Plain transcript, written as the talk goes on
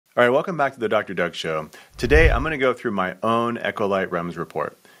All right, welcome back to the Dr. Doug Show. Today, I'm going to go through my own Echolite REMS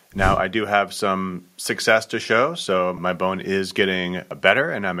report. Now, I do have some success to show, so my bone is getting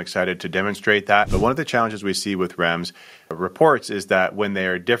better, and I'm excited to demonstrate that. But one of the challenges we see with REMS reports is that when they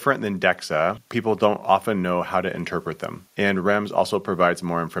are different than DEXA, people don't often know how to interpret them. And REMS also provides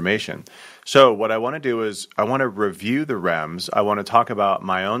more information. So what I want to do is I want to review the REMS. I want to talk about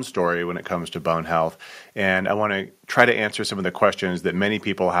my own story when it comes to bone health, and I want to try to answer some of the questions that many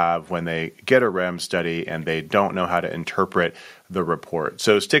people have when they get a REMS study and they don't know how to interpret the report.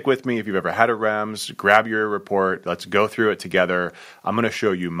 So stick with me if you've ever had a REMS, grab your report, let's go through it together. I'm going to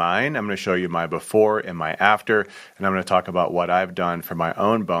show you mine, I'm going to show you my before and my after, and I'm going to talk about what I've done for my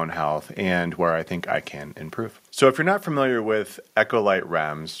own bone health and where I think I can improve. So if you're not familiar with Echolite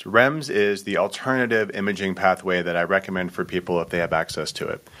REMS, REMS is the alternative imaging pathway that I recommend for people if they have access to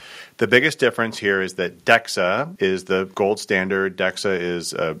it. The biggest difference here is that DEXA is the gold standard. DEXA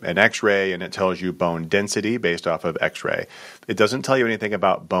is an X-ray, and it tells you bone density based off of X-ray. It doesn't tell you anything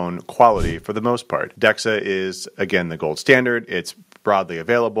about bone quality for the most part. DEXA is, again, the gold standard. It's broadly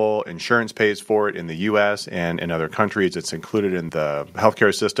available. Insurance pays for it in the U.S. and in other countries. It's included in the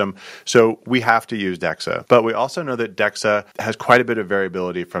healthcare system. So we have to use DEXA. But we also know that DEXA has quite a bit of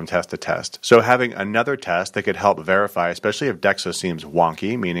variability from test to test. So having another test that could help verify, especially if DEXA seems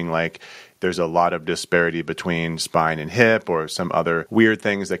wonky, meaning like there's a lot of disparity between spine and hip or some other weird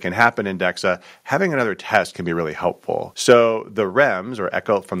things that can happen in DEXA, having another test can be really helpful. So the REMS, or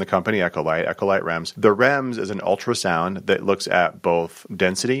Echo from the company Echolite REMS, the REMS is an ultrasound that looks at both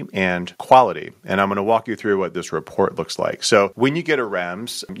density and quality. And I'm going to walk you through what this report looks like. So when you get a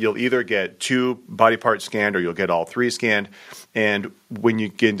REMS, you'll either get 2 body parts scanned or you'll get all 3 scanned. And when you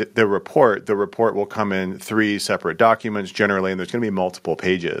get the report will come in 3 separate documents generally, and there's going to be multiple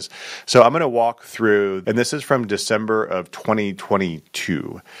pages. So I'm going to walk through, and this is from December of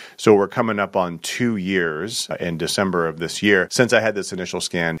 2022. So we're coming up on 2 years in December of this year since I had this initial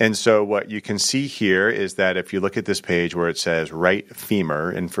scan. And so what you can see here is that if you look at this page where it says right femur,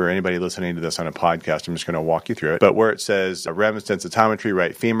 and for anybody listening to this on a podcast, I'm just going to walk you through it, but where it says REMS densitometry,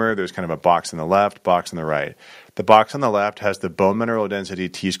 right femur, there's kind of a box on the left, box on the right. The box on the left has the bone mineral density,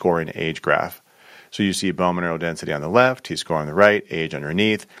 T-score, and age graph. So you see bone mineral density on the left, T-score on the right, age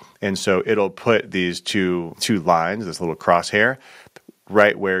underneath. And so it'll put these two lines, this little crosshair,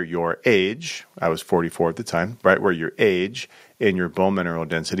 right where your age, I was 44 at the time, right where your age and your bone mineral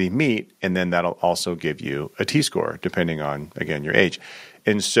density meet. And then that'll also give you a T-score, depending on, again, your age.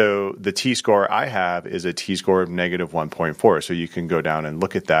 And so the T-score I have is a T-score of negative 1.4. So you can go down and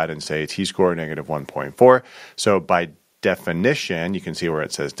look at that and say T-score negative 1.4. So by definition, you can see where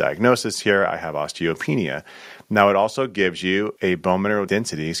it says diagnosis here, I have osteopenia. Now it also gives you a bone mineral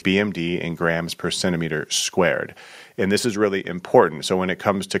density, BMD, in grams per centimeter squared. And this is really important. So when it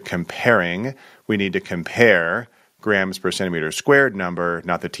comes to comparing, we need to compare grams per centimeter squared number,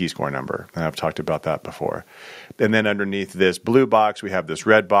 not the T-score number. And I've talked about that before. And then underneath this blue box, we have this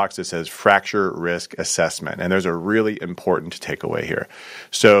red box that says fracture risk assessment. And there's a really important takeaway here.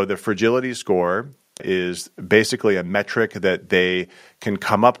 So the fragility score is basically a metric that they can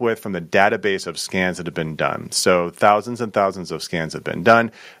come up with from the database of scans that have been done. So thousands and thousands of scans have been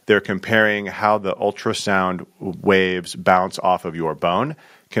done. They're comparing how the ultrasound waves bounce off of your bone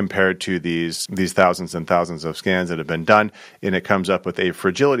compared to these thousands and thousands of scans that have been done, and it comes up with a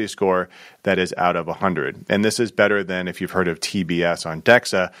fragility score that is out of 100. And this is better than if you've heard of TBS on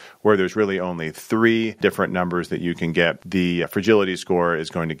DEXA, where there's really only 3 different numbers that you can get. The fragility score is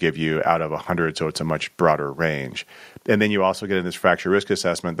going to give you out of 100, so it's a much broader range. And then you also get in this fracture risk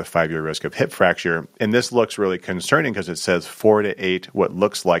assessment, the 5-year risk of hip fracture. And this looks really concerning because it says 4 to 8, what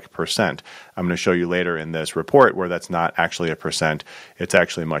looks like percent. I'm going to show you later in this report where that's not actually a percent. It's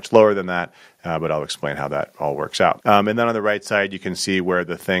actually much lower than that, but I'll explain how that all works out. And then on the right side, you can see where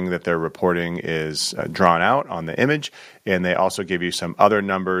the thing that they're reporting is drawn out on the image. And they also give you some other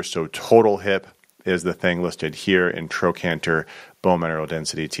numbers. So total hip is the thing listed here in trochanter, bone mineral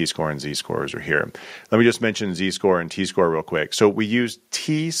density, T-score, and Z-scores are here. Let me just mention Z-score and T-score real quick. So we use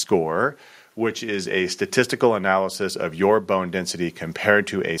T-score, which is a statistical analysis of your bone density compared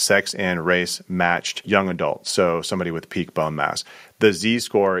to a sex and race matched young adult, so somebody with peak bone mass. The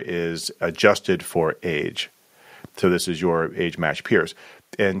Z-score is adjusted for age. So this is your age-matched peers.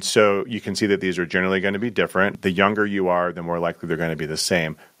 And so you can see that these are generally going to be different. The younger you are, the more likely they're going to be the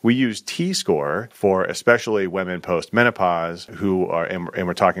same. We use T-score for especially women post-menopause who are, and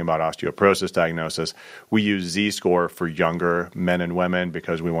we're talking about osteoporosis diagnosis. We use Z-score for younger men and women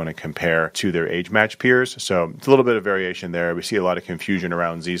because we want to compare to their age-matched peers. So it's a little bit of variation there. We see a lot of confusion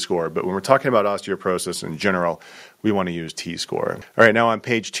around Z-score, but when we're talking about osteoporosis in general, we want to use T-score. All right, now on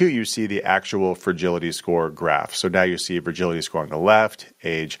page 2, you see the actual fragility score graph. So now you see fragility score on the left,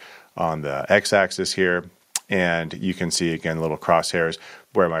 age on the x-axis here, and you can see, again, little crosshairs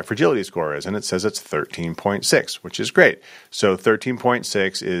where my fragility score is, and it says it's 13.6, which is great. So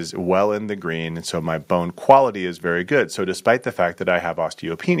 13.6 is well in the green, and so my bone quality is very good. So despite the fact that I have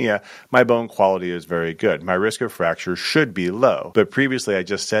osteopenia, my bone quality is very good. My risk of fracture should be low, but previously I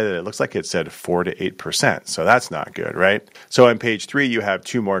just said it looks like it said 4 to 8%, so that's not good, right? So on page 3, you have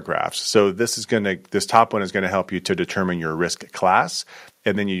 2 more graphs. So this top one is going to help you to determine your risk class,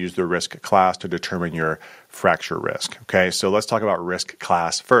 and then you use the risk class to determine your fracture risk. Okay, so let's talk about risk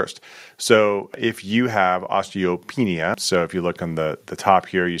class first. So if you have osteopenia, so if you look on the top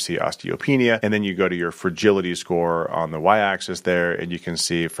here, you see osteopenia, and then you go to your fragility score on the y-axis there, and you can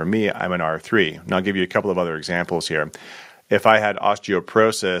see for me, I'm an R3. And I'll give you a couple of other examples here. If I had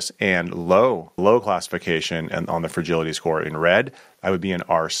osteoporosis and low classification and on the fragility score in red, I would be an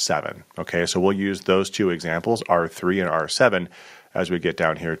R7. Okay, so we'll use those 2 examples, R3 and R7, as we get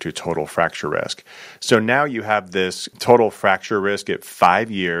down here to total fracture risk. So now you have this total fracture risk at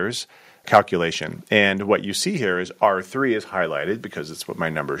 5 years calculation. And what you see here is R3 is highlighted because it's what my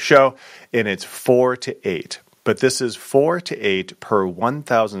numbers show, and it's 4 to 8. But this is 4 to 8 per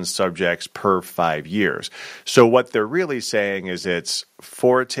 1,000 subjects per 5 years. So what they're really saying is it's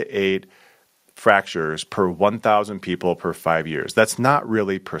 4 to 8 fractures per 1,000 people per 5 years. That's not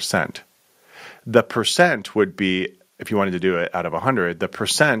really percent. The percent would be, if you wanted to do it out of 100, the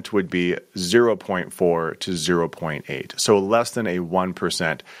percent would be 0.4 to 0.8. So less than a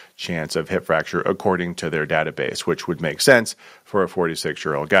 1% chance of hip fracture according to their database, which would make sense for a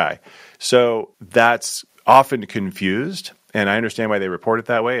 46-year-old guy. So that's often confused, and I understand why they report it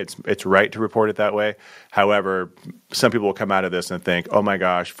that way. It's right to report it that way. However, some people will come out of this and think, oh my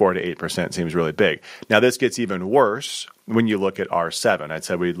gosh, 4 to 8% seems really big. Now this gets even worse when you look at R7. I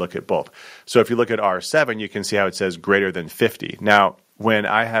said we'd look at both. So if you look at R7, you can see how it says greater than 50. Now, when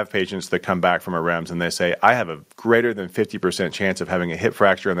I have patients that come back from a REMS and they say, I have a greater than 50% chance of having a hip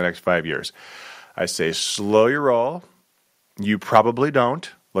fracture in the next 5 years, I say, slow your roll. You probably don't.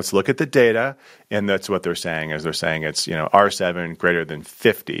 Let's look at the data, and that's what they're saying. Is they're saying it's R7 greater than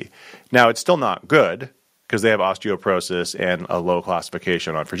 50. Now it's still not good because they have osteoporosis and a low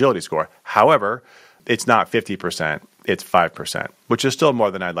classification on fragility score. However, it's not 50%; it's 5%, which is still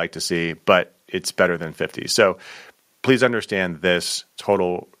more than I'd like to see, but it's better than 50. So please understand this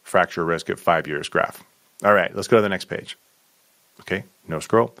total fracture risk at 5 years graph. All right, let's go to the next page. Okay, no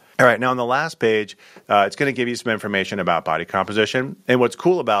scroll. All right, now on the last page, it's going to give you some information about body composition. And what's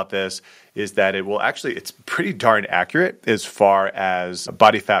cool about this is that it's pretty darn accurate as far as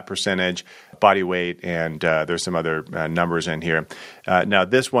body fat percentage, body weight, and there's some other numbers in here. Now,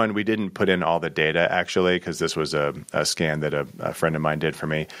 this one, we didn't put in all the data, actually, because this was a scan that a friend of mine did for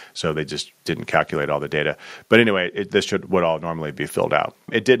me, so they just didn't calculate all the data. But anyway, this would all normally be filled out.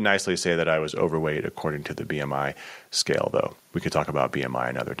 It did nicely say that I was overweight according to the BMI scale, though. We could talk about BMI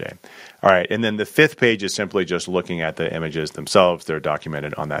another day. All right, and then the 5th page is simply just looking at the images themselves. They're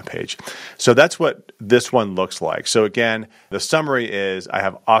documented on that page. So that's what this one looks like. So again, the summary is I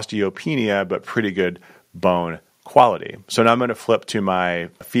have osteopenia, but pretty good bone quality. So now I'm going to flip to my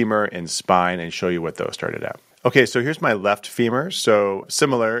femur and spine and show you what those started at. Okay, so here's my left femur. So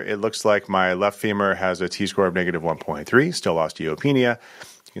similar, it looks like my left femur has a T-score of negative 1.3, still osteopenia.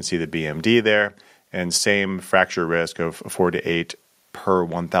 You can see the BMD there. And same fracture risk of 4 to 8 per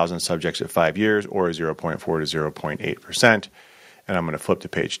 1,000 subjects at 5 years, or 0.4 to 0.8%. And I'm going to flip to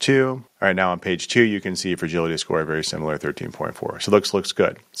page 2. All right, now on page 2, you can see fragility score very similar, 13.4. So looks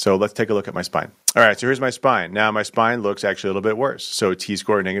good. So let's take a look at my spine. All right, so here's my spine. Now my spine looks actually a little bit worse. So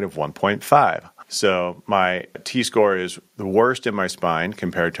T-score negative 1.5. So my T-score is the worst in my spine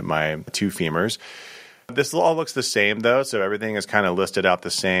compared to my 2 femurs. This all looks the same, though, so everything is kind of listed out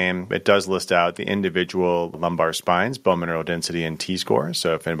the same. It does list out the individual lumbar spines, bone mineral density, and T-score.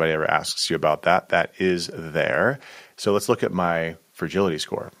 So if anybody ever asks you about that, that is there. So let's look at my fragility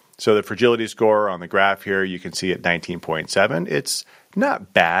score. So the fragility score on the graph here, you can see at 19.7. It's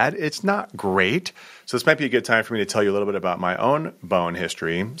not bad. It's not great. So this might be a good time for me to tell you a little bit about my own bone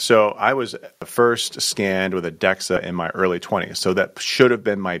history. So I was first scanned with a DEXA in my early 20s. So that should have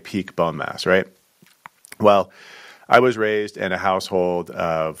been my peak bone mass, right? Well, I was raised in a household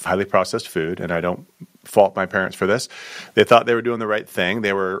of highly processed food, and I don't fault my parents for this. They thought they were doing the right thing.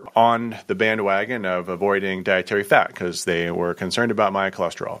 They were on the bandwagon of avoiding dietary fat because they were concerned about my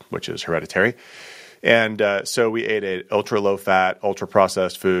cholesterol, which is hereditary. And so we ate an ultra-low-fat,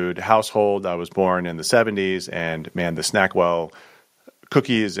 ultra-processed food household. I was born in the 70s, and man, the Snackwell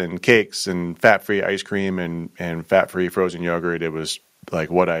cookies and cakes and fat-free ice cream and fat-free frozen yogurt, it was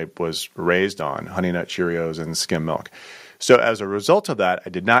like what I was raised on, Honey Nut Cheerios and skim milk. So as a result of that, I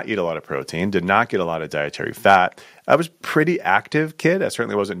did not eat a lot of protein, did not get a lot of dietary fat. I was a pretty active kid. I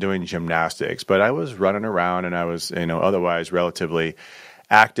certainly wasn't doing gymnastics, but I was running around and I was, otherwise relatively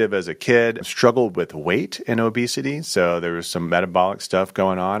active as a kid. Struggled with weight and obesity, so there was some metabolic stuff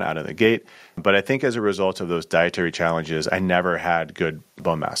going on out of the gate. But I think as a result of those dietary challenges, I never had good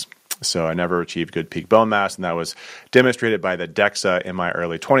bone mass. So I never achieved good peak bone mass, and that was demonstrated by the DEXA in my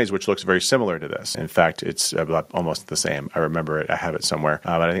early 20s, which looks very similar to this. In fact, it's almost the same. I remember it. I have it somewhere.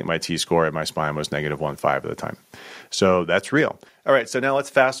 But I think my T-score in my spine was -1.5 at the time. So that's real. All right, so now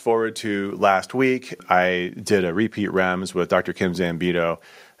let's fast forward to last week. I did a repeat REMS with Dr. Kim Zambito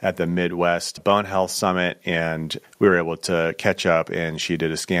at the Midwest Bone Health Summit, and we were able to catch up, and she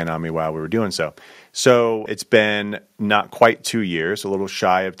did a scan on me while we were doing so. So it's been not quite 2 years, a little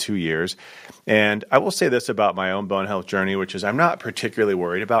shy of 2 years. And I will say this about my own bone health journey, which is I'm not particularly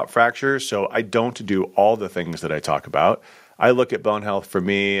worried about fractures, so I don't do all the things that I talk about. I look at bone health for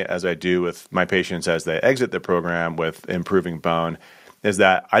me, as I do with my patients as they exit the program with improving bone, is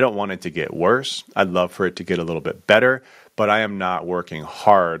that I don't want it to get worse. I'd love for it to get a little bit better, but I am not working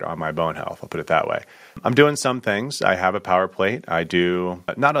hard on my bone health. I'll put it that way. I'm doing some things. I have a power plate. I do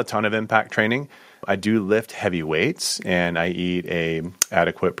not a ton of impact training. I do lift heavy weights, and I eat a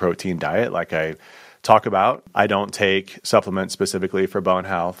adequate protein diet like I talk about. I don't take supplements specifically for bone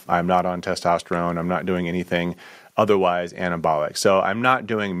health. I'm not on testosterone. I'm not doing anything otherwise anabolic. So I'm not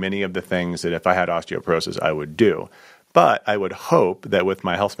doing many of the things that if I had osteoporosis, I would do. But I would hope that with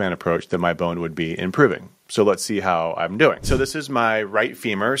my HealthSpan approach that my bone would be improving. So let's see how I'm doing. So this is my right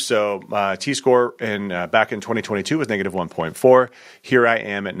femur. So T-score back in 2022 was -1.4. Here I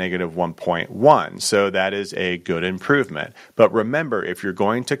am at -1.1. So that is a good improvement. But remember, if you're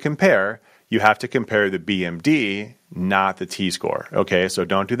going to compare, you have to compare the BMD, not the T-score. Okay, so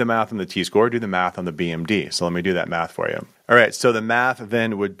don't do the math on the T-score, do the math on the BMD. So let me do that math for you. All right, so the math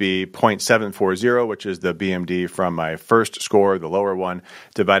then would be 0.740, which is the BMD from my first score, the lower one,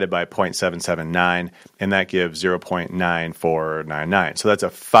 divided by 0.779, and that gives 0.9499. So that's a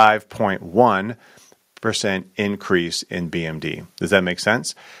 5.1% increase in BMD. Does that make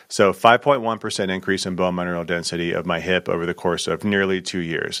sense? So 5.1% increase in bone mineral density of my hip over the course of nearly 2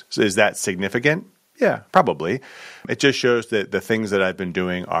 years. So is that significant? Yeah, probably. It just shows that the things that I've been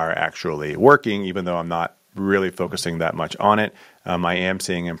doing are actually working, even though I'm not really focusing that much on it. I am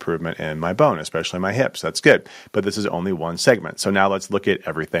seeing improvement in my bone, especially my hips. That's good. But this is only one segment. So now let's look at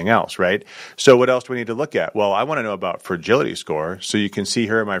everything else, right? So what else do we need to look at? Well, I want to know about fragility score. So you can see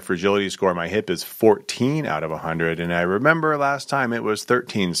here my fragility score, my hip is 14 out of 100. And I remember last time it was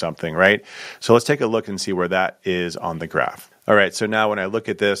 13 something, right? So let's take a look and see where that is on the graph. All right, so now when I look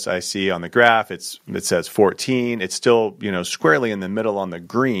at this, I see on the graph it says 14. It's still, squarely in the middle on the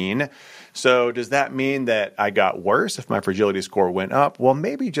green. So does that mean that I got worse if my fragility score went up? Well,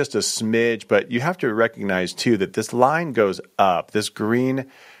 maybe just a smidge, but you have to recognize too that this line goes up. This green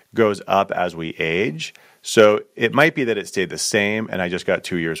goes up as we age. So it might be that it stayed the same and I just got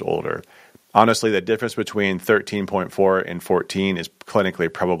 2 years older. Honestly, the difference between 13.4 and 14 is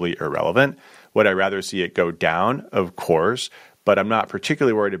clinically probably irrelevant. Would I rather see it go down? Of course. But I'm not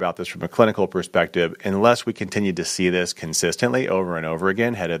particularly worried about this from a clinical perspective unless we continue to see this consistently over and over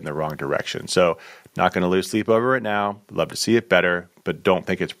again, headed in the wrong direction. So not going to lose sleep over it now. Love to see it better, but don't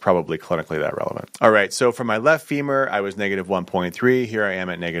think it's probably clinically that relevant. All right, so for my left femur, I was -1.3. Here I am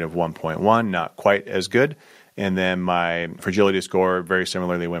at -1.1, not quite as good. And then my fragility score very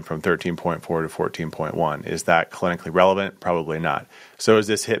similarly went from 13.4 to 14.1. Is that clinically relevant? Probably not. So is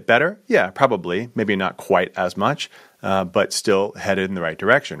this hip better? Yeah, probably. Maybe not quite as much, but still headed in the right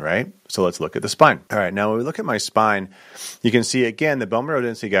direction, right? So let's look at the spine. All right, now when we look at my spine, you can see, again, the bone mineral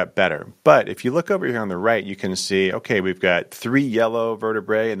density got better. But if you look over here on the right, you can see, okay, we've got 3 yellow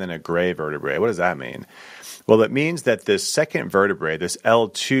vertebrae and then a gray vertebrae. What does that mean? Well, it means that this second vertebrae, this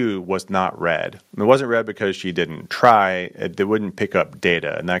L2, was not red. It wasn't red because she didn't try. It wouldn't pick up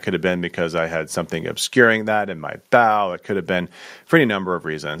data. And that could have been because I had something obscuring that in my bowel. It could have been for any number of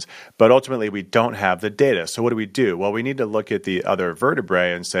reasons. But ultimately, we don't have the data. So what do? Well, we need to look at the other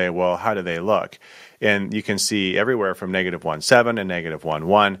vertebrae and say, well, how do they look? And you can see everywhere from -1.7 and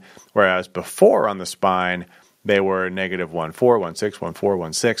 -1.1, whereas before on the spine, they were -1.4, 1.6, 1.4,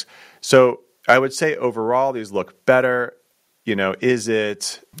 1.6. So I would say overall these look better. Is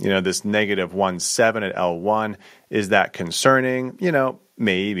it, this -1.7 at L1, is that concerning?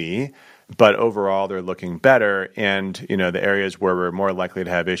 Maybe. But overall, they're looking better. And, the areas where we're more likely to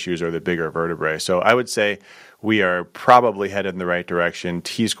have issues are the bigger vertebrae. So I would say we are probably headed in the right direction.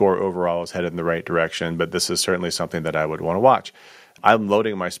 T-score overall is headed in the right direction, but this is certainly something that I would want to watch. I'm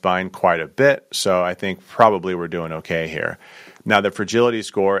loading my spine quite a bit, so I think probably we're doing okay here. Now, the fragility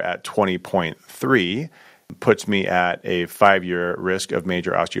score at 20.3 puts me at a 5-year risk of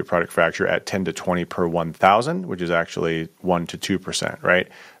major osteoporotic fracture at 10 to 20 per 1,000, which is actually 1 to 2%, right?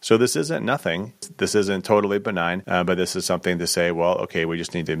 So this isn't nothing. This isn't totally benign, but this is something to say, well, okay, we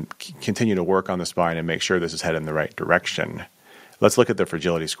just need to continue to work on the spine and make sure this is headed in the right direction. Let's look at the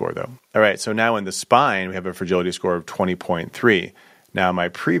fragility score, though. All right, so now in the spine, we have a fragility score of 20.3. Now, my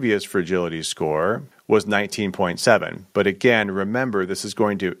previous fragility score was 19.7. But again, remember, this is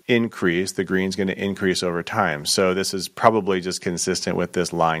going to increase. The green's going to increase over time. So this is probably just consistent with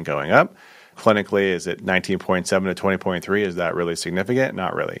this line going up. Clinically, is it 19.7 to 20.3? Is that really significant?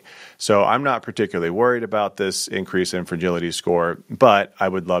 Not really. So I'm not particularly worried about this increase in fragility score, but I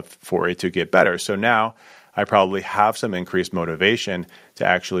would love for it to get better. So now I probably have some increased motivation to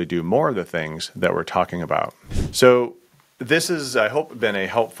actually do more of the things that we're talking about. So this has, I hope, been a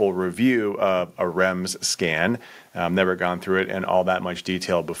helpful review of a REMS scan. Never gone through it in all that much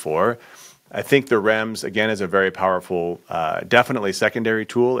detail before. I think the REMS, again, is a very powerful, definitely secondary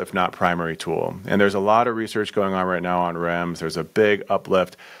tool, if not primary tool. And there's a lot of research going on right now on REMS. There's a big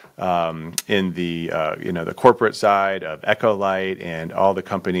uplift in the corporate side of Echolite and all the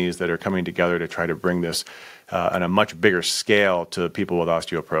companies that are coming together to try to bring this on a much bigger scale to people with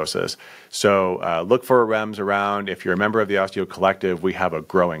osteoporosis. So look for REMS around. If you're a member of the OsteoCollective, we have a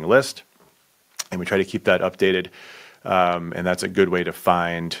growing list, and we try to keep that updated. And that's a good way to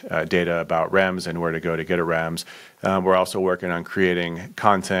find data about REMS and where to go to get a REMS. We're also working on creating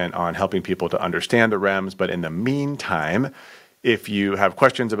content on helping people to understand the REMS. But in the meantime, if you have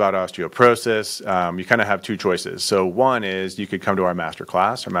questions about osteoporosis, you kind of have two choices. So one is you could come to our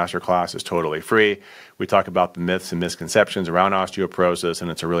Masterclass. Our Masterclass is totally free. We talk about the myths and misconceptions around osteoporosis, and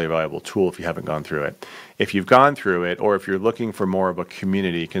it's a really valuable tool if you haven't gone through it. If you've gone through it, or if you're looking for more of a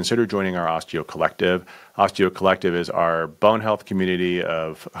community, consider joining our OsteoCollective. OsteoCollective is our bone health community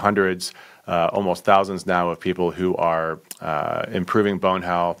of hundreds, almost thousands now, of people who are improving bone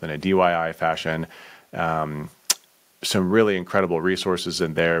health in a DIY fashion. Some really incredible resources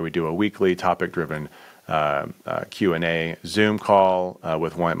in there. We do a weekly topic-driven Q&A Zoom call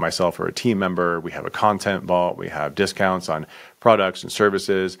with myself or a team member. We have a content vault. We have discounts on products and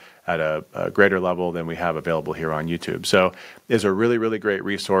services at a greater level than we have available here on YouTube. So it's a really, really great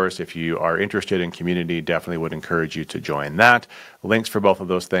resource. If you are interested in community, definitely would encourage you to join that. Links for both of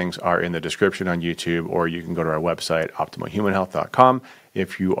those things are in the description on YouTube, or you can go to our website, optimalhumanhealth.com,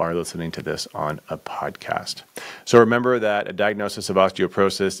 if you are listening to this on a podcast. So remember that a diagnosis of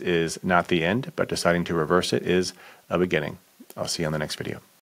osteoporosis is not the end, but deciding to reverse it is a beginning. I'll see you on the next video.